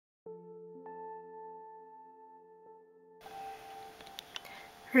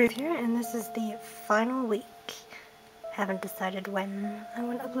Ruth here, and this is the final week. Haven't decided when I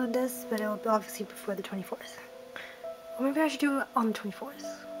want to upload this, but it'll be obviously before the 24th. Or maybe I should do it on the 24th.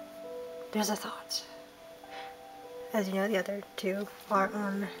 There's a thought. As you know, the other two are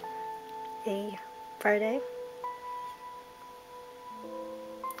on a Friday.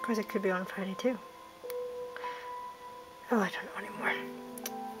 Of course, it could be on Friday too. Oh, I don't know anymore.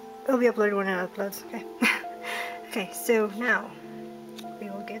 It'll be uploaded when it uploads, okay? Okay, so now we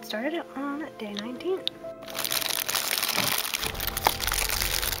will get started on day 19.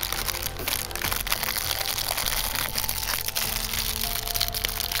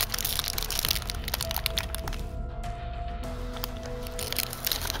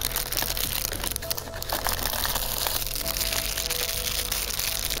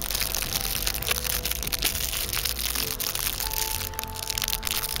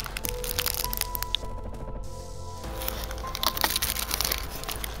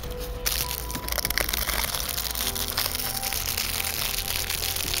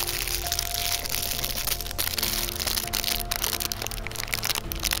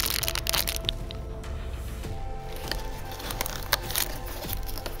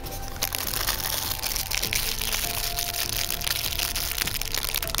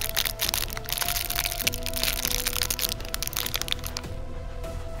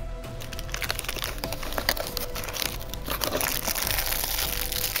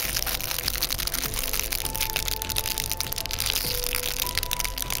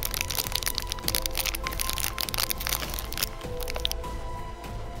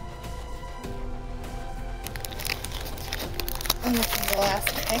 And this is the last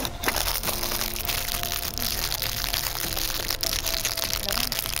day.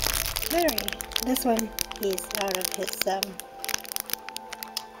 Larry, this one, he's out of his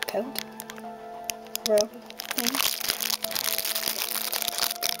coat, robe thing.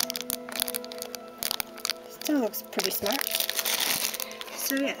 Still looks pretty smart.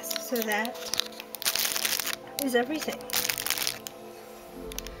 So yes, so that is everything.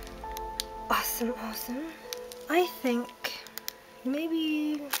 Awesome, awesome. I think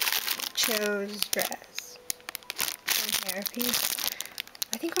maybe Cho's dress and hairpiece.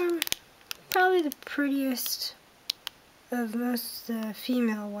 I think I'm probably the prettiest of most of the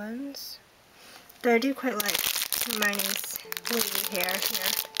female ones. Though I do quite like Hermione's wavy hair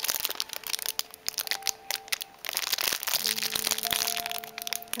here.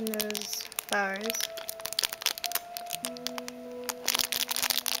 And those flowers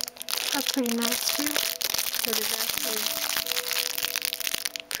are pretty nice too. So the dress is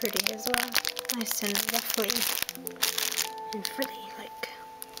pretty as well. Nice and ruffly and frilly like.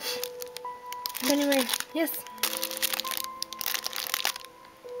 But anyway, yes.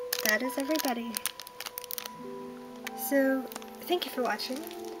 That is everybody. So, thank you for watching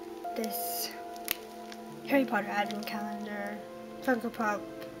this Harry Potter Advent Calendar Funko Pop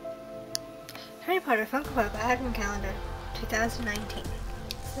Advent Calendar 2019.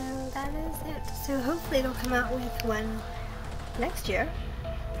 So that is it. So hopefully it'll come out with one next year.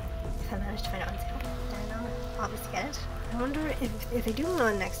 If I manage to find it on sale, then I'll obviously get it. I wonder if they do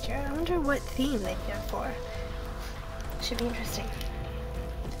one next year, I wonder what theme they'd go for. Should be interesting.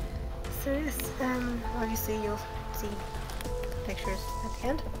 So yes, obviously you'll see pictures at the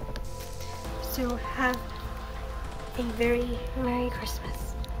end. So have a very Merry Christmas.